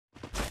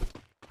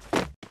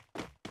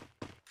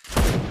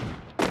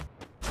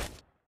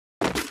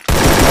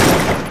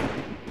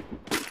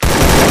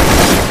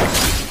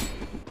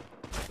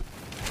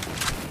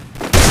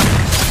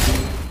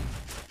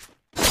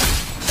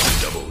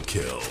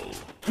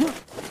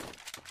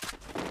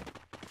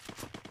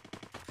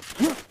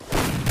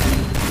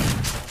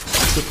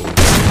Triple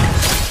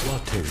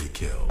latte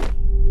kill.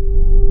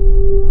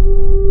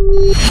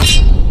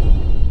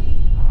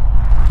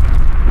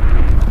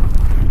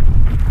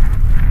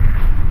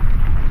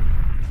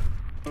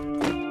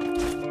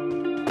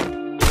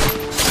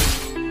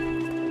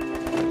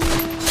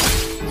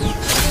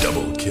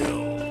 Double kill.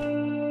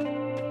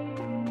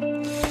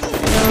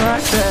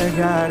 That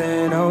got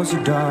it, oh so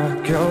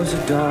dark, oh so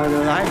dark. A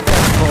life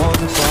that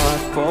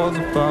falls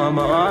apart.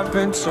 My heart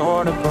been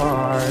torn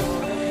apart.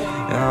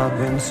 I've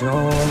been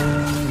torn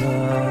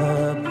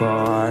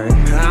apart.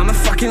 I'm a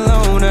fucking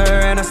loner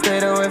and I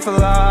stayed away for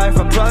life.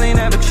 I'll probably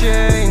never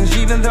change,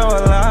 even though I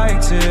like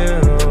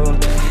to.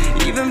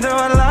 Even though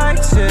I like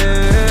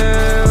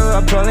to,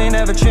 I'll probably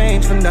never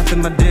change for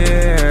nothing, my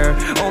dear.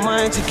 All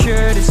my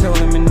insecurities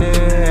holding me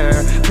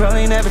near.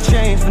 Probably never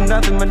change for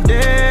nothing, my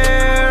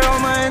dear. All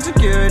my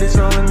insecurities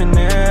holding me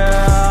near.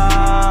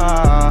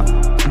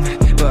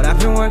 But I've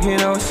been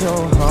working oh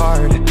so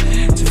hard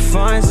to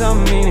find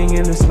some meaning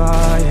in this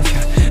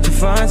life. To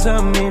find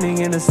some meaning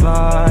in this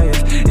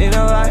life. In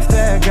a life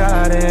that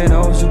got it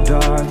oh so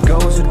dark,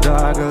 goes so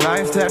dark. A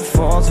life that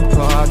falls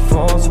apart,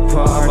 falls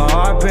apart. My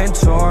heart been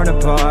torn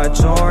apart,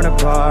 torn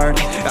apart.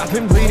 I've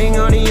been bleeding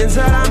on the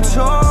inside, I'm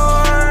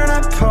torn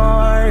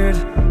apart.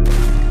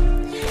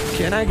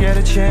 Can I get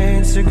a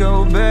chance to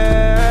go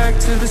back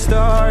to the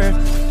start?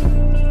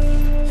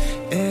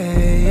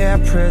 Yeah,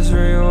 press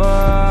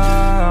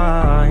rewind.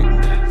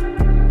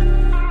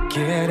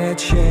 Get a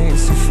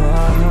chance to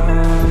find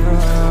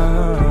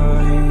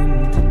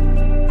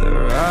the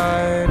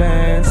right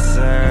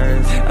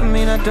answers. I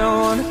mean, I don't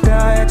wanna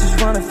die, I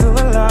just wanna feel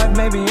alive.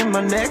 Maybe in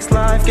my next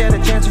life, get a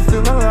chance to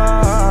feel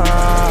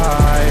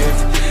alive.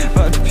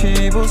 But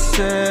people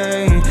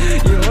say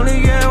you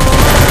only get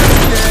one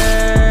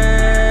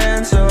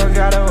chance, so I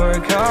gotta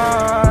work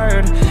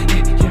hard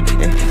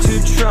to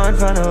try and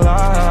find a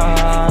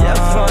light. Yeah,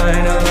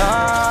 find a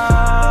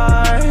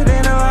light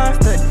in a life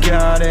that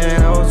got it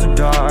oh so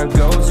dark,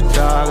 goes so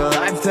dark. A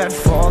life that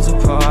falls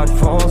apart,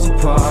 falls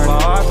apart. My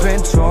heart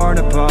been torn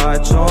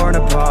apart, torn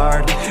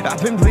apart.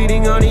 I've been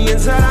bleeding on the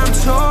inside, I'm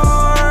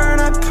torn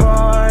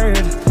apart.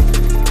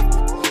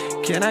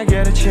 Can I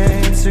get a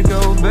chance to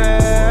go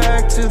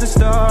back to the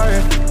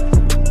start?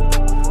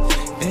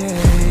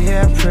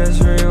 Yeah, press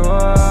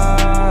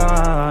rewind.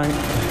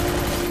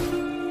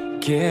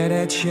 Get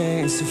a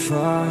chance to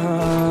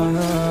find.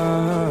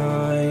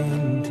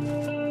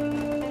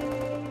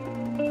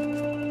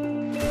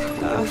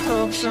 I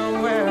hope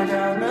somewhere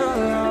down the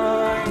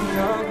line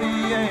I'll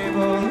be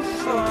able to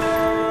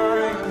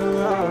find the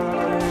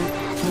light,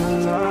 the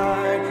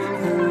light,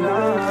 the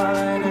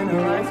light in a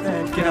life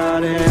that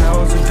got it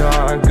oh so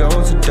dark,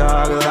 goes so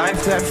dark. A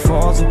life that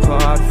falls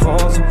apart,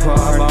 falls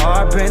apart. My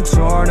heart been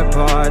torn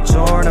apart,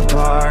 torn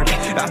apart.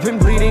 I've been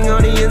bleeding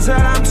on the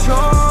inside, I'm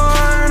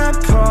torn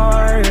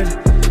apart.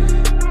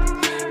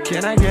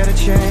 Can I get a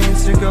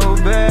chance to go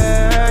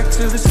back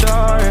to the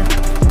start?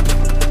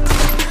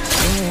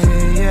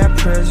 Yeah,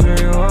 press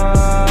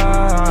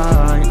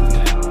rewind.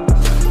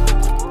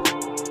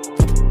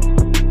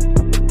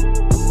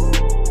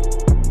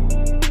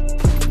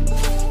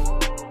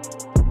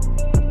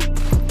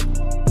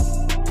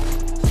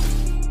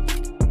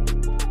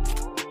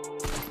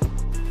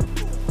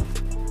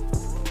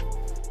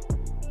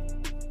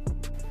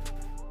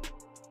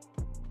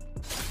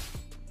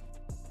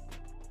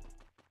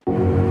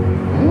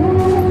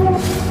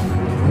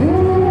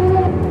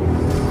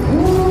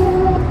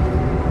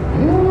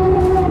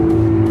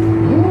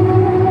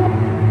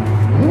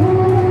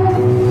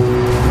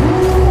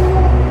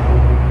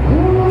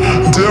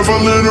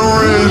 Devil in a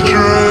red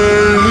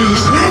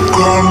dress,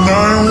 call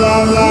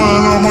 911,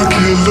 I'm a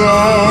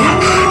killer.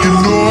 You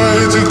know I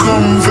hate to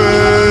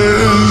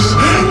confess.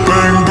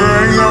 Bang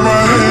bang, got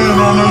my hand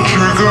on the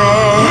trigger.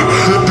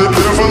 The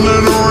devil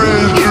in a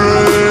red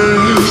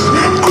dress,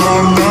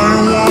 call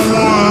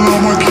 911,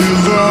 I'm a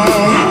killer.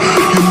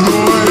 You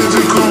know I hate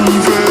to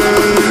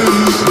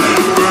confess.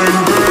 Bang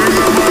bang,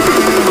 got my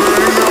hand,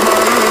 bang got my hand,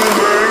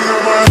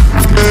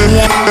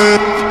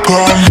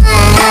 call 911.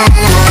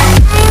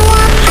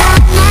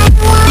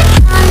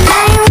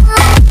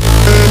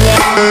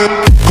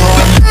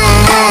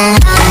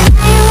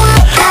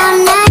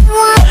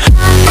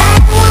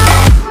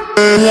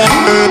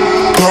 Yeah.